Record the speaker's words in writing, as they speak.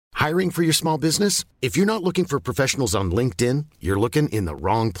Hiring for your small business? If you're not looking for professionals on LinkedIn, you're looking in the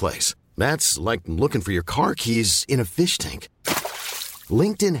wrong place. That's like looking for your car keys in a fish tank.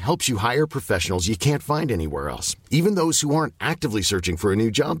 LinkedIn helps you hire professionals you can't find anywhere else, even those who aren't actively searching for a new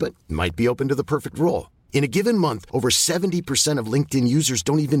job but might be open to the perfect role. In a given month, over 70% of LinkedIn users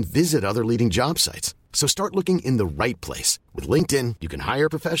don't even visit other leading job sites. So start looking in the right place. With LinkedIn, you can hire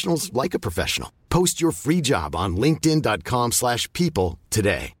professionals like a professional. Post your free job on linkedin.com/people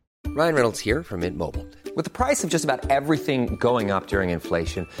today. Ryan Reynolds here from Mint Mobile. With the price of just about everything going up during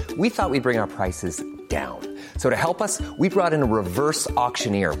inflation, we thought we'd bring our prices down. So to help us, we brought in a reverse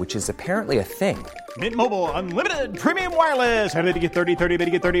auctioneer, which is apparently a thing. Mint Mobile Unlimited Premium Wireless. How to get 30, 30, bit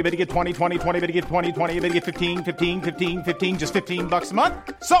to get 30, bit to get 20, 20, 20, bit to get 20, 20, bit to get 15, 15, 15, 15, just $15 a month?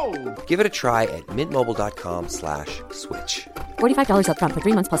 Sold! Give it a try at mintmobile.com/switch. $45 up front for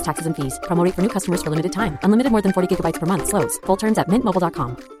 3 months plus taxes and fees. Promo rate for new customers for limited time. Unlimited more than 40 gigabytes per month. Slows full terms at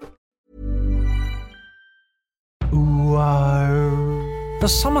mintmobile.com. The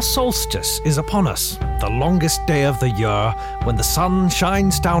summer solstice is upon us, the longest day of the year, when the sun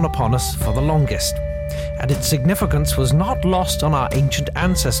shines down upon us for the longest. And its significance was not lost on our ancient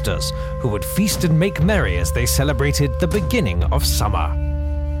ancestors, who would feast and make merry as they celebrated the beginning of summer.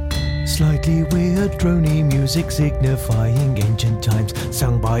 Slightly weird drony music signifying ancient times,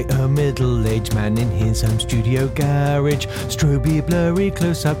 sung by a middle-aged man in his home studio garage. Stroby blurry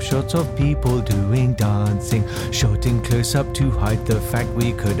close-up shots of people doing dancing, shot in close-up to hide the fact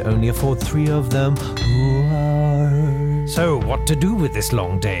we could only afford 3 of them. So what to do with this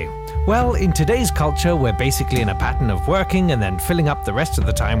long day? Well, in today's culture, we're basically in a pattern of working and then filling up the rest of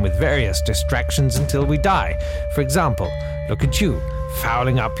the time with various distractions until we die. For example, look at you,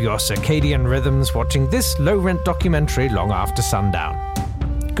 fouling up your circadian rhythms watching this low-rent documentary long after sundown.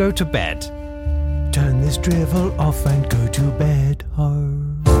 Go to bed. Turn this drivel off and go to bed.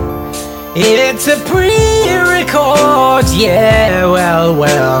 It's a pre-record, yeah, well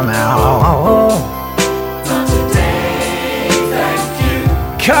now. Not today, thank you.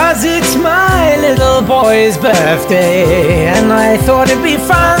 'Cause it's my little boy's birthday, and I thought it'd be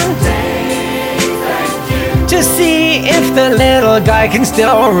fun to see if the little guy can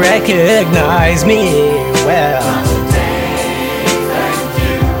still recognize me. Well,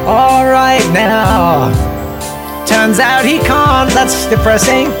 alright now. Turns out he can't, that's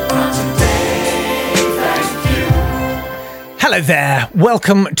depressing. Hello there,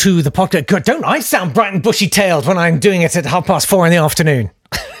 welcome to the podcast. God, don't I sound bright and bushy-tailed when I'm doing it at 4:30 in the afternoon?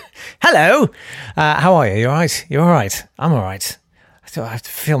 Hello, how are you? You alright? You alright? I'm alright. I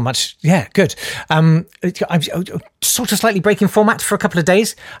feel much, yeah, good. I'm sort of slightly breaking format for a couple of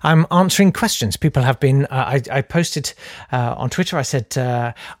days. I'm answering questions. People have been, I posted on Twitter, I said,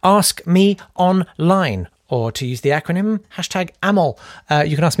 ask me online, or to use the acronym, #AMOL.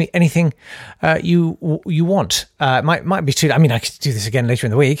 You can ask me anything you want. Might be too, I mean, I could do this again later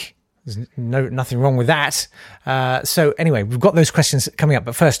in the week. There's nothing wrong with that. So anyway, we've got those questions coming up.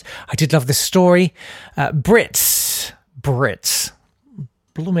 But first, I did love this story. Brits.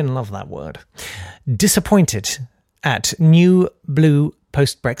 Bloomin' love that word. Disappointed at new blue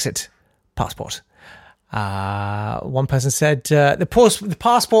post-Brexit passport. One person said, the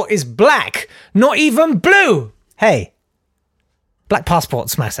passport is black, not even blue. Hey, black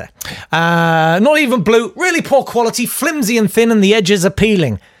passports matter. Not even blue, really poor quality, flimsy and thin, and the edges are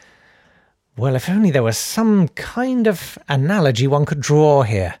peeling. Well, if only there was some kind of analogy one could draw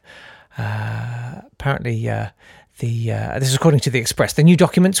here. Apparently, this is according to The Express. The new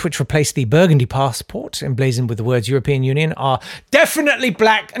documents, which replace the burgundy passport, emblazoned with the words European Union, are definitely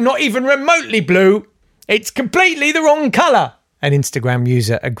black and not even remotely blue. It's completely the wrong colour. An Instagram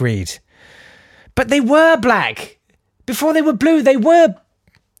user agreed. But they were black. Before they were blue, they were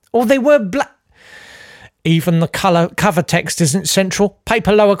black. Even the cover text isn't central.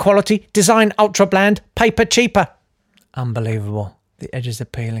 Paper lower quality. Design ultra bland. Paper cheaper. Unbelievable. The edges are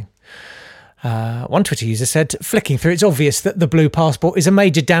peeling. One Twitter user said, flicking through, it's obvious that the blue passport is a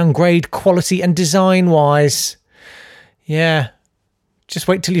major downgrade quality and design-wise. Yeah, just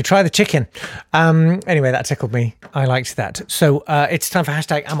wait till you try the chicken. Anyway, that tickled me. I liked that. So it's time for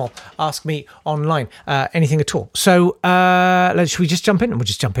 #AMOL. Ask me online. Anything at all. So should we just jump in? We'll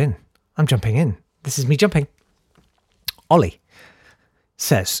just jump in. I'm jumping in. This is me jumping. Ollie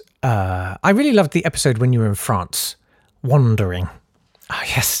says, I really loved the episode when you were in France. Wandering. Oh,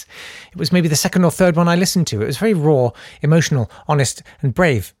 yes. It was maybe the second or third one I listened to. It was very raw, emotional, honest, and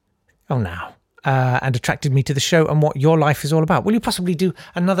brave. Oh, now. And attracted me to the show and what your life is all about. Will you possibly do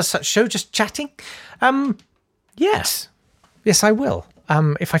another such show, just chatting? Yes. Yes, I will.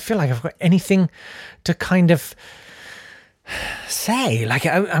 If I feel like I've got anything to kind of say. Like,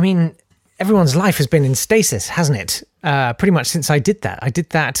 I mean, everyone's life has been in stasis, hasn't it? Pretty much since I did that. I did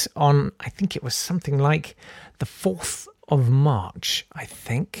that on, I think it was something like the 4th of March, I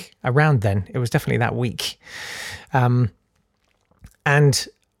think. Around then. It was definitely that week. And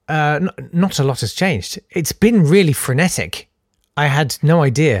not a lot has changed. It's been really frenetic. I had no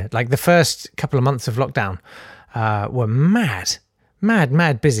idea. Like, the first couple of months of lockdown were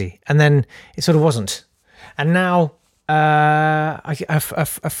mad busy. And then it sort of wasn't. And now a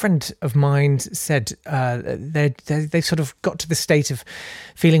friend of mine said they sort of got to the state of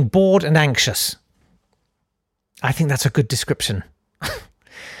feeling bored and anxious. I think that's a good description.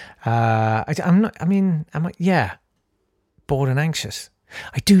 Yeah, bored and anxious.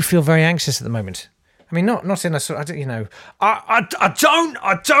 I do feel very anxious at the moment. I mean, not in a sort of, you know, I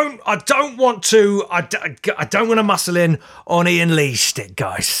don't want to muscle in on Ian Lee's stick,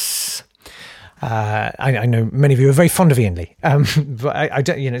 guys. I know many of you are very fond of Ian Lee, but I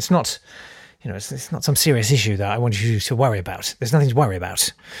don't, you know, it's not some serious issue that I want you to worry about. There's nothing to worry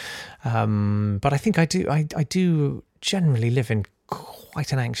about. But I think I do generally live in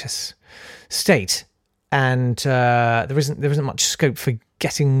quite an anxious state, and there isn't much scope for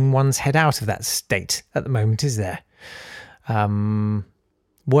getting one's head out of that state at the moment, is there?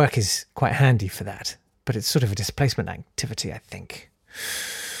 Work is quite handy for that, but it's sort of a displacement activity, I think.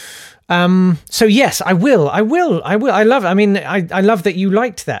 So yes, I will. I love that you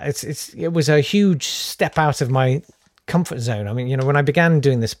liked that. It was a huge step out of my comfort zone. I mean, you know, when I began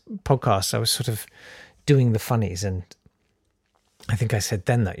doing this podcast, I was sort of doing the funnies, and I think I said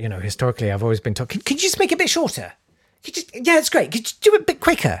then that, you know, historically I've always been talking. Could you just make it a bit shorter? Yeah, it's great. Could you do it a bit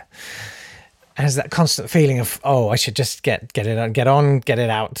quicker? And there's that constant feeling of, oh, I should just get it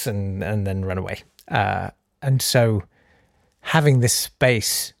out, and then run away. And so having this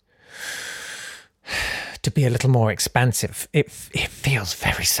space to be a little more expansive, it feels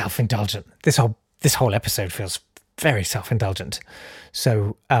very self-indulgent. This whole episode feels very self-indulgent.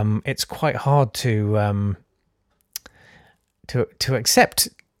 So it's quite hard to accept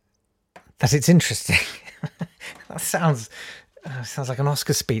that it's interesting. That sounds like an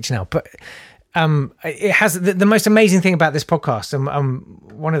Oscar speech now, but it has the most amazing thing about this podcast, and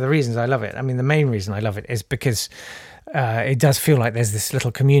one of the reasons I love it, I mean, the main reason I love it, is because it does feel like there's this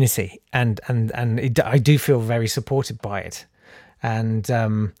little community, and I do feel very supported by it, and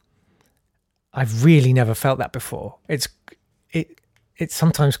I've really never felt that before. It's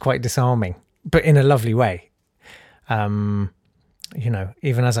sometimes quite disarming, but in a lovely way. You know,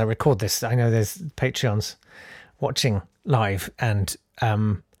 even as I record this, I know there's Patreons watching live, and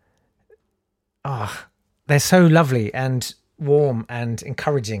they're so lovely and warm and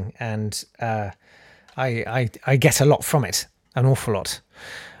encouraging, and I get a lot from it, an awful lot.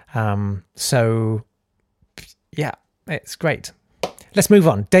 So yeah, it's great. Let's move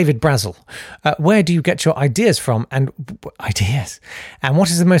on. David Brazel, where do you get your ideas from? And what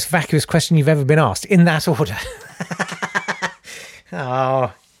is the most vacuous question you've ever been asked? In that order.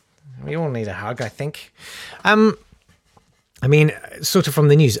 Oh, we all need a hug, I think. I mean, sort of from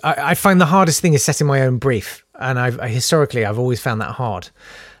the news, I find the hardest thing is setting my own brief, and historically I've always found that hard.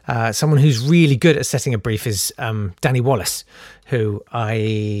 Someone who's really good at setting a brief is Danny Wallace, who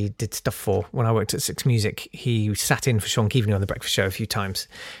I did stuff for when I worked at Six Music. He sat in for Sean Keaveney on The Breakfast Show a few times,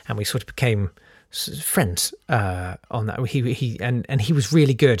 and we sort of became friends on that. He was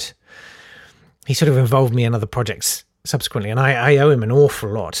really good. He sort of involved me in other projects subsequently, and I owe him an awful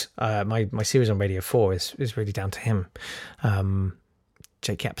lot. My series on Radio 4 is really down to him.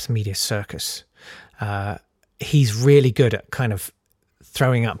 Jake Yapp's Media Circus. He's really good at kind of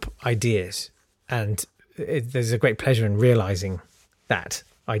throwing up ideas, and there's a great pleasure in realizing that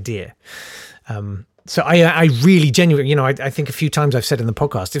idea. So I really genuinely, you know, I think a few times I've said in the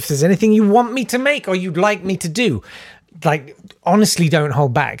podcast, if there's anything you want me to make or you'd like me to do, like, honestly, don't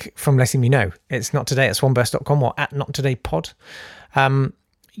hold back from letting me know. It's nottoday@swanburst.com or @nottodaypod,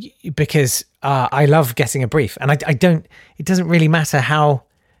 because I love getting a brief, and it doesn't really matter how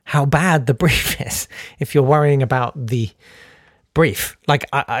bad the brief is if you're worrying about the brief. Like,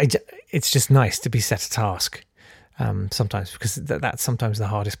 it's just nice to be set a task sometimes, because that's sometimes the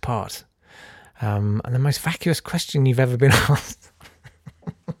hardest part. And the most vacuous question you've ever been asked.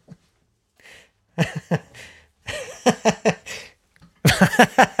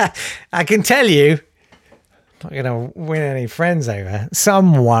 I can tell you, I'm not going to win any friends over.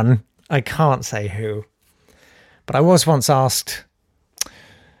 Someone, I can't say who, but I was once asked,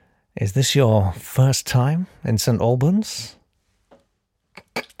 is this your first time in St. Albans?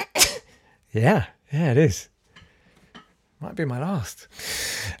 Yeah, it is. Might be my last.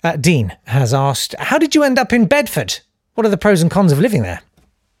 Dean has asked, how did you end up in Bedford? What are the pros and cons of living there?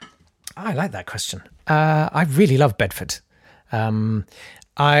 I like that question. I really love Bedford.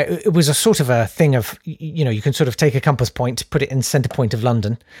 It was a sort of a thing of, you can sort of take a compass point, put it in centre point of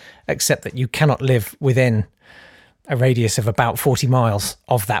London, except that you cannot live within a radius of about 40 miles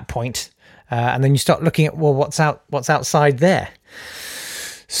of that point. And then you start looking at, well, what's outside there?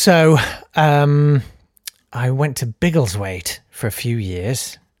 So I went to Biggleswade for a few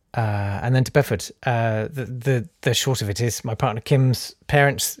years, and then to Bedford. The short of it is my partner Kim's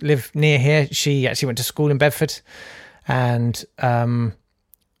parents live near here. She actually went to school in Bedford, and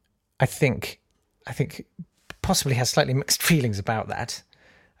I think possibly has slightly mixed feelings about that.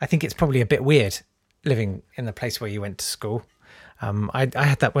 I think it's probably a bit weird living in the place where you went to school. I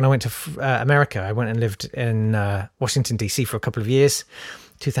had that when I went to America. I went and lived in Washington, D.C. for a couple of years,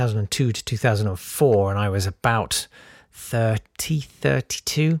 2002 to 2004, and I was about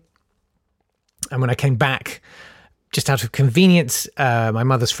 32. And when I came back, just out of convenience, my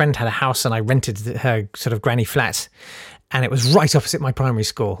mother's friend had a house and I rented her sort of granny flat, and it was right opposite my primary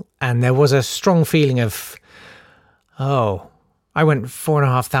school. And there was a strong feeling of, I went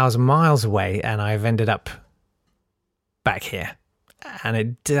 4,500 miles away and I've ended up back here. And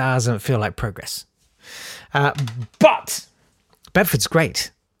it doesn't feel like progress. But Bedford's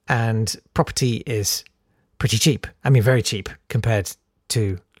great, and property is pretty cheap. I mean, very cheap compared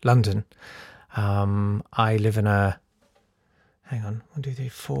to London. I live in a, 1, 2, 3,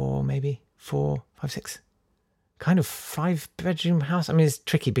 4, maybe 4, 5, 6, kind of 5-bedroom house. I mean, it's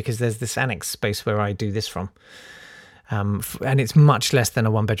tricky because there's this annex space where I do this from. And it's much less than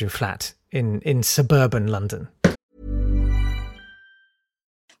a 1-bedroom flat in suburban London.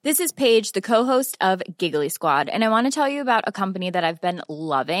 This is Paige, the co-host of Giggly Squad, and I want to tell you about a company that I've been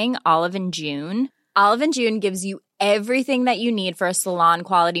loving, Olive & June. Olive & June gives you everything that you need for a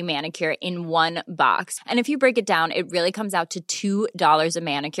salon-quality manicure in one box. And if you break it down, it really comes out to $2 a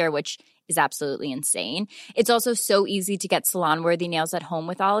manicure, which is absolutely insane. It's also so easy to get salon-worthy nails at home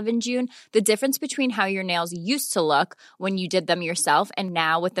with Olive & June. The difference between how your nails used to look when you did them yourself and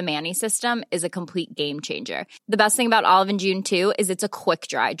now with the Mani system is a complete game changer. The best thing about Olive & June, too, is it's a quick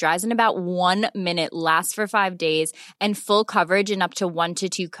dry. Dries in about 1 minute, lasts for 5 days, and full coverage in up to 1 to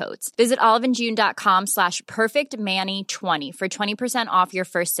 2 coats. Visit oliveandjune.com/perfectmani20 for 20% off your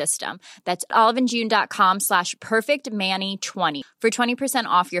first system. That's oliveandjune.com/perfectmani20 for 20%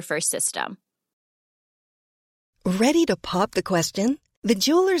 off your first system. Ready to pop the question? The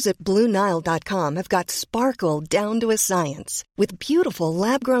jewelers at BlueNile.com have got sparkle down to a science with beautiful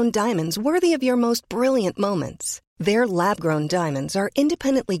lab-grown diamonds worthy of your most brilliant moments. Their lab-grown diamonds are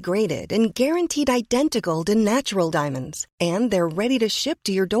independently graded and guaranteed identical to natural diamonds, and they're ready to ship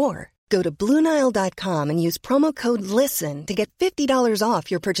to your door. Go to BlueNile.com and use promo code LISTEN to get $50 off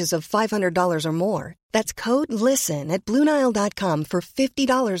your purchase of $500 or more. That's code LISTEN at BlueNile.com for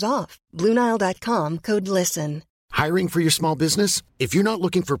 $50 off. BlueNile.com, code LISTEN. Hiring for your small business? If you're not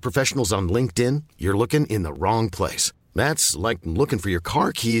looking for professionals on LinkedIn, you're looking in the wrong place. That's like looking for your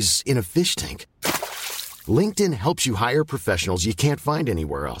car keys in a fish tank. LinkedIn helps you hire professionals you can't find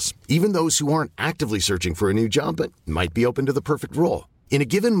anywhere else, even those who aren't actively searching for a new job but might be open to the perfect role. In a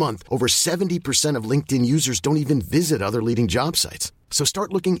given month, over 70% of LinkedIn users don't even visit other leading job sites. So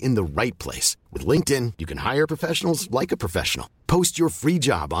start looking in the right place. With LinkedIn, you can hire professionals like a professional. Post your free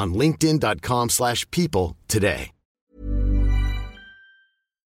job on linkedin.com/people today.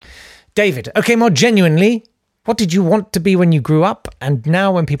 David, okay, more genuinely, what did you want to be when you grew up? And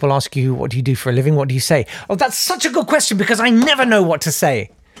now when people ask you, what do you do for a living? What do you say? Oh, that's such a good question because I never know what to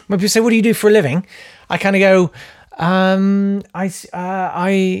say. When people say, what do you do for a living? I kind of go, I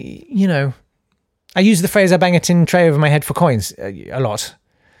use the phrase, I bang a tin tray over my head for coins a lot.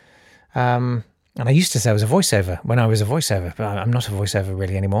 And I used to say I was a voiceover when I was a voiceover, but I'm not a voiceover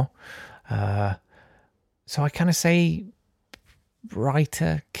really anymore. So I kind of say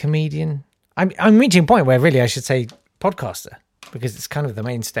writer, comedian. I'm reaching a point where really I should say podcaster because it's kind of the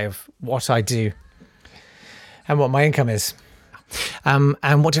mainstay of what I do and what my income is.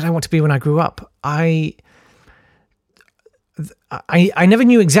 And what did I want to be when I grew up? I never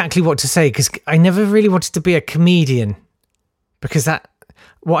knew exactly what to say because I never really wanted to be a comedian because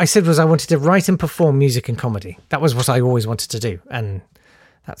what I said was I wanted to write and perform music and comedy. That was what I always wanted to do. And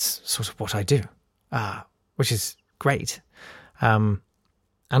that's sort of what I do, which is great. And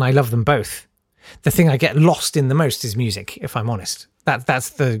I love them both. The thing I get lost in the most is music, if I'm honest.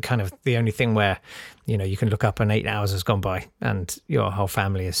 That's the kind of the only thing where, you can look up and 8 hours has gone by and your whole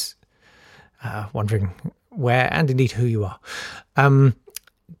family is wondering where and indeed who you are.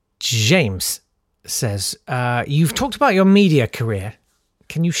 James says, you've talked about your media career.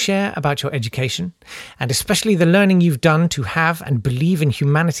 can you share about your education and especially the learning you've done to have and believe in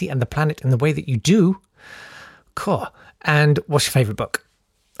humanity and the planet in the way that you do? Cool. And what's your favourite book?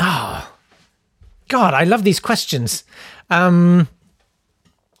 Oh, God, I love these questions. All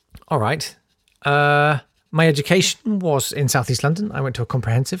right. My education was in Southeast London. I went to a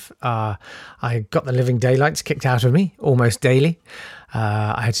comprehensive. I got the living daylights kicked out of me almost daily.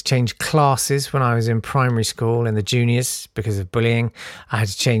 I had to change classes when I was in primary school in the juniors because of bullying. I had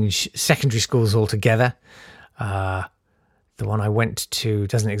to change secondary schools altogether. The one I went to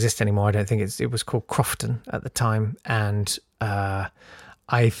doesn't exist anymore. I don't think it was called Crofton at the time. And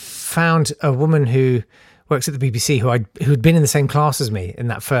I found a woman who works at the BBC who'd been in the same class as me in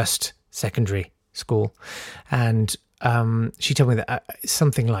that first secondary school, and she told me that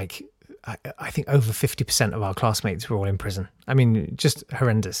something like I think over 50% of our classmates were all in prison. I mean, just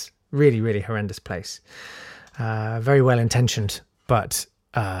horrendous, really, really horrendous place. Very well intentioned, but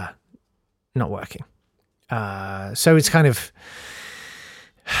not working. So it's kind of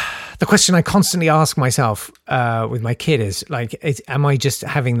the question I constantly ask myself with my kid is like, am I just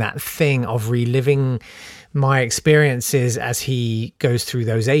having that thing of reliving my experiences as he goes through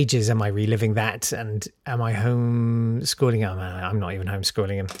those ages? Am I reliving that? And am I homeschooling him? I'm not even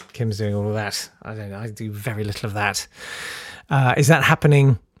homeschooling him. Kim's doing all of that. I do very little of that. Is that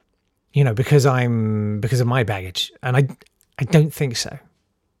happening, because of my baggage? And I don't think so.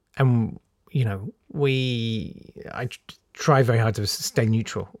 And, I try very hard to stay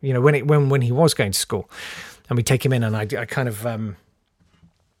neutral. When he was going to school and we take him in, and I kind of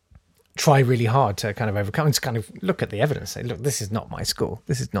try really hard to kind of overcome and to kind of look at the evidence, say, look, this is not my school.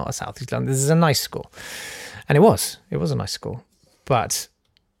 This is not a South East London. This is a nice school. And it was a nice school. But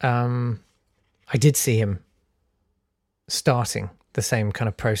I did see him starting the same kind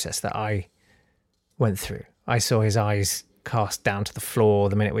of process that I went through. I saw his eyes cast down to the floor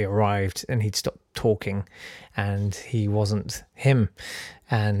the minute we arrived, and he'd stopped talking, and he wasn't him.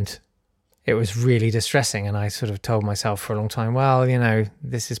 And it was really distressing. And I sort of told myself for a long time, well,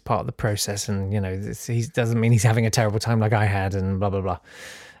 this is part of the process, and, he doesn't mean he's having a terrible time like I had, and blah, blah, blah.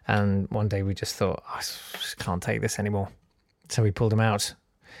 And one day we just thought, I just can't take this anymore. So we pulled him out,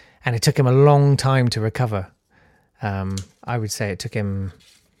 and it took him a long time to recover. I would say it took him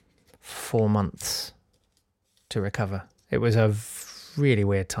 4 months to recover. It was a really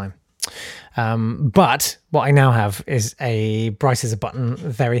weird time. But what I now have is a bright as a button,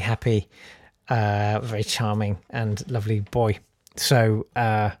 very happy, very charming and lovely boy. So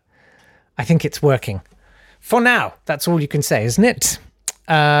I think it's working. For now, that's all you can say, isn't it?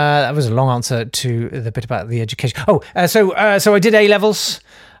 That was a long answer to the bit about the education. So I did A-levels.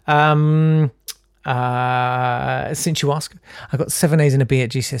 Since you ask, I got 7 A's and a B at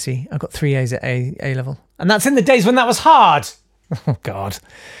GCSE. I got 3 A's at A-level. And that's in the days when that was hard. Oh, God.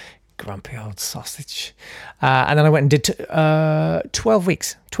 Grumpy old sausage. And then I went and did 12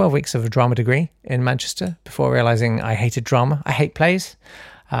 weeks of a drama degree in Manchester before realising I hated drama. I hate plays.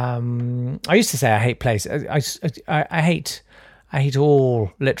 I used to say I hate plays. I hate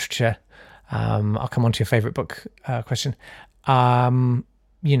all literature. I'll come on to your favourite book question. I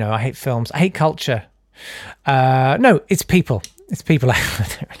hate films. I hate culture. No, it's people. It's people.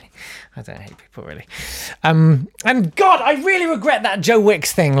 I don't hate people, really. And God, I really regret that Joe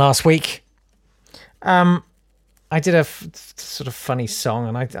Wicks thing last week. I did a sort of funny song,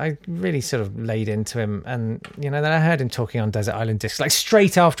 and I really sort of laid into him. And, then I heard him talking on Desert Island Discs, like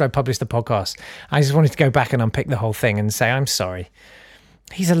straight after I published the podcast. I just wanted to go back and unpick the whole thing and say, I'm sorry.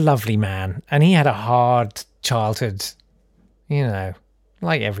 He's a lovely man, and he had a hard childhood,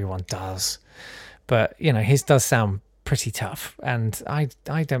 like everyone does. But, his does sound pretty tough, and I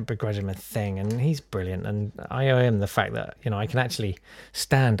don't begrudge him a thing, and he's brilliant, and I owe him the fact that, I can actually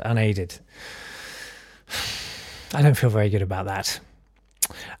stand unaided. I don't feel very good about that.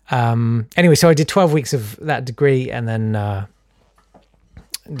 Anyway, so I did 12 weeks of that degree, and then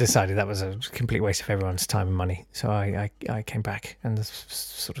decided that was a complete waste of everyone's time and money. So I came back and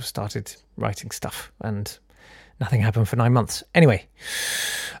sort of started writing stuff, and nothing happened for 9 months. Anyway,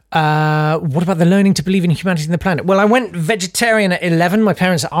 what about the learning to believe in humanity and the planet? Well, I went vegetarian at 11. My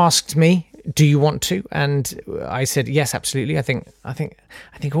parents asked me, do you want to? And I said, yes, absolutely. I think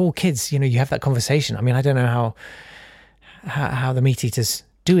all kids, you have that conversation. I mean, I don't know how the meat eaters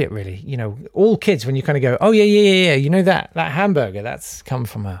do it, really. All kids, when you kind of go, oh, yeah. That hamburger, that's come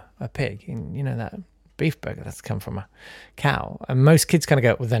from a pig. And, that beef burger, that's come from a cow. And most kids kind of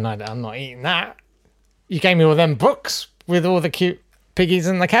go, well, then I'm not eating that. You gave me all them books with all the cute piggies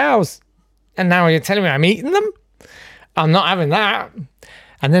and the cows, and now you're telling me I'm eating them? I'm not having that.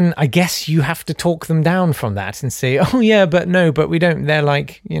 And then I guess you have to talk them down from that and say, oh, yeah, but no, but we don't. They're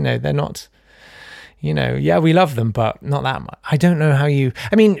like, they're not, yeah, we love them, but not that much. I don't know how you...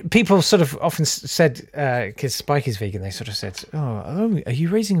 I mean, people sort of often said, because Spike is vegan, they sort of said, oh, are you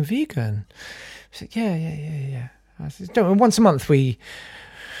raising a vegan? I said, yeah. I said, no, once a month we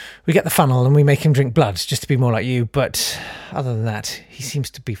get the funnel and we make him drink blood just to be more like you. But other than that, he seems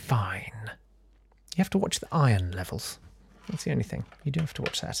to be fine. You have to watch the iron levels. That's the only thing. You do have to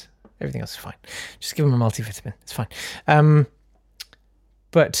watch that. Everything else is fine. Just give him a multivitamin. It's fine.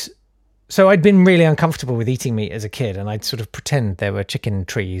 But so I'd been really uncomfortable with eating meat as a kid, and I'd sort of pretend there were chicken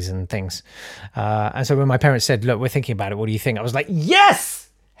trees and things. And so when my parents said, look, we're thinking about it, what do you think? I was like, yes!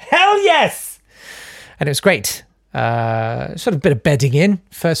 Hell yes! And it was great. Sort of a bit of bedding in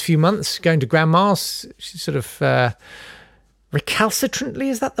first few months, going to grandma's. She sort of recalcitrantly,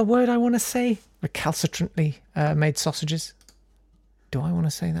 is that the word I want to say? Recalcitrantly made sausages. Do I want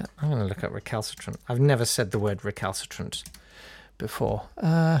to say that? I'm going to look up recalcitrant. I've never said the word recalcitrant before.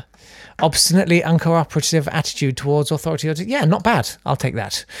 Obstinately uncooperative attitude towards authority. Yeah, not bad. I'll take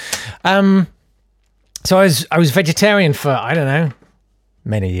that. So I was vegetarian for, I don't know,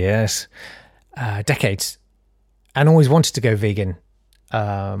 many years, decades, and always wanted to go vegan.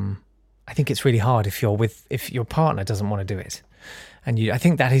 I think it's really hard if your partner doesn't want to do it. And I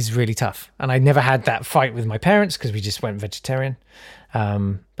think that is really tough. And I never had that fight with my parents because we just went vegetarian.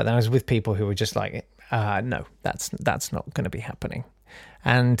 But then I was with people who were just like, no, that's not going to be happening.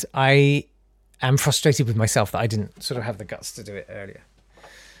 And I am frustrated with myself that I didn't sort of have the guts to do it earlier.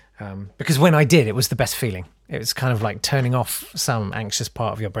 Because when I did, it was the best feeling. It was kind of like turning off some anxious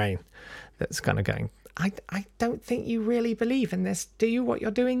part of your brain that's kind of going, I don't think you really believe in this, do you, what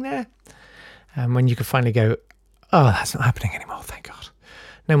you're doing there? And when you can finally go, oh, that's not happening anymore, thank God.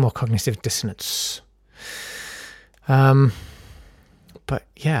 No more cognitive dissonance. But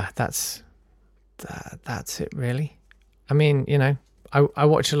yeah, that's it really. I mean, I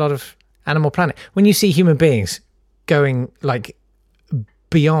watch a lot of Animal Planet. When you see human beings going like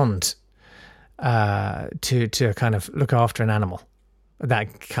beyond to kind of look after an animal,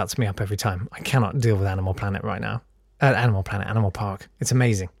 that cuts me up every time. I cannot deal with Animal Planet right now. Animal Park. It's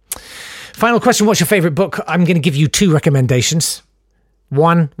amazing. Final question, what's your favourite book? I'm going to give you 2 recommendations.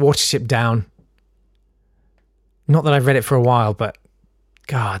 1, Watership Down. Not that I've read it for a while, but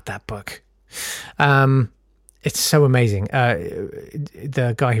God, that book. It's so amazing.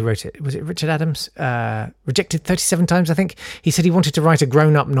 The guy who wrote it, was it Richard Adams? Rejected 37 times, I think. He said he wanted to write a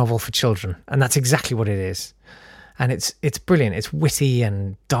grown-up novel for children, and that's exactly what it is. And it's brilliant. It's witty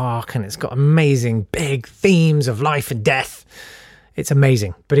and dark, and it's got amazing big themes of life and death. It's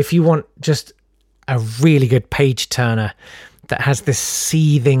amazing. But if you want just a really good page turner that has this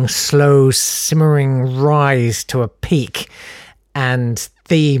seething, slow, simmering rise to a peak and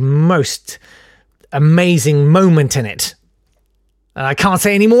the most amazing moment in it, and I can't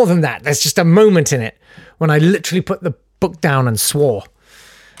say any more than that, there's just a moment in it when I literally put the book down and swore.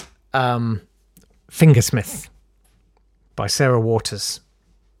 Fingersmith by Sarah Waters.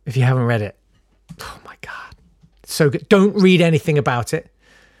 If you haven't read it, oh my God. So good. Don't read anything about it.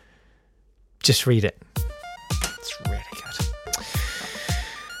 Just read it. It's really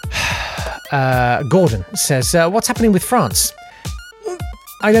good. Gordon says, what's happening with France?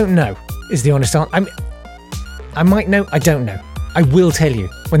 I don't know, is the honest answer. I might know. I don't know. I will tell you.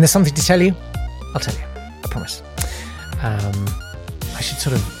 When there's something to tell you, I'll tell you. I promise. I should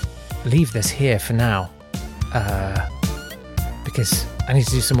sort of leave this here for now. Because I need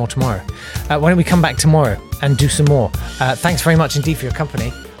to do some more tomorrow. Why don't we come back tomorrow and do some more? Thanks very much indeed for your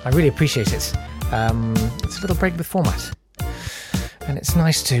company. I really appreciate it. It's a little break with format, and it's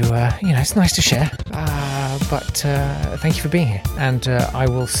nice to it's nice to share. But thank you for being here, and I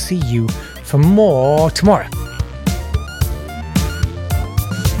will see you for more tomorrow.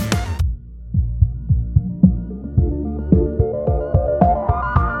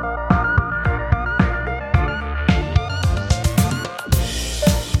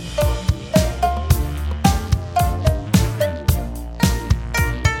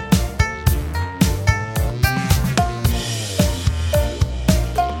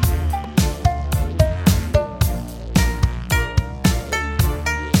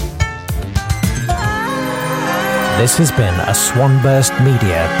 This has been a Swanburst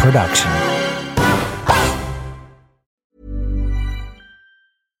Media production.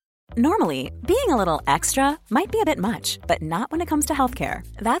 Normally, being a little extra might be a bit much, but not when it comes to healthcare.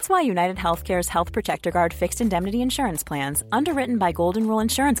 That's why United Healthcare's Health Protector Guard fixed indemnity insurance plans, underwritten by Golden Rule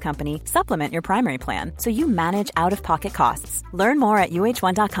Insurance Company, supplement your primary plan so you manage out-of-pocket costs. Learn more at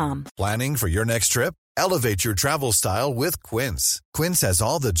uh1.com. Planning for your next trip? Elevate your travel style with Quince. Quince has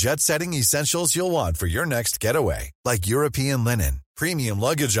all the jet-setting essentials you'll want for your next getaway, like European linen, premium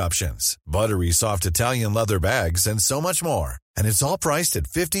luggage options, buttery soft Italian leather bags, and so much more. And it's all priced at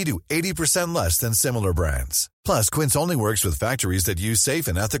 50 to 80% less than similar brands. Plus, Quince only works with factories that use safe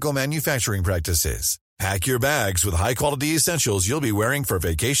and ethical manufacturing practices. Pack your bags with high-quality essentials you'll be wearing for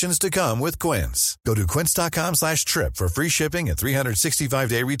vacations to come with Quince. Go to quince.com/trip for free shipping and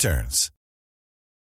 365-day returns.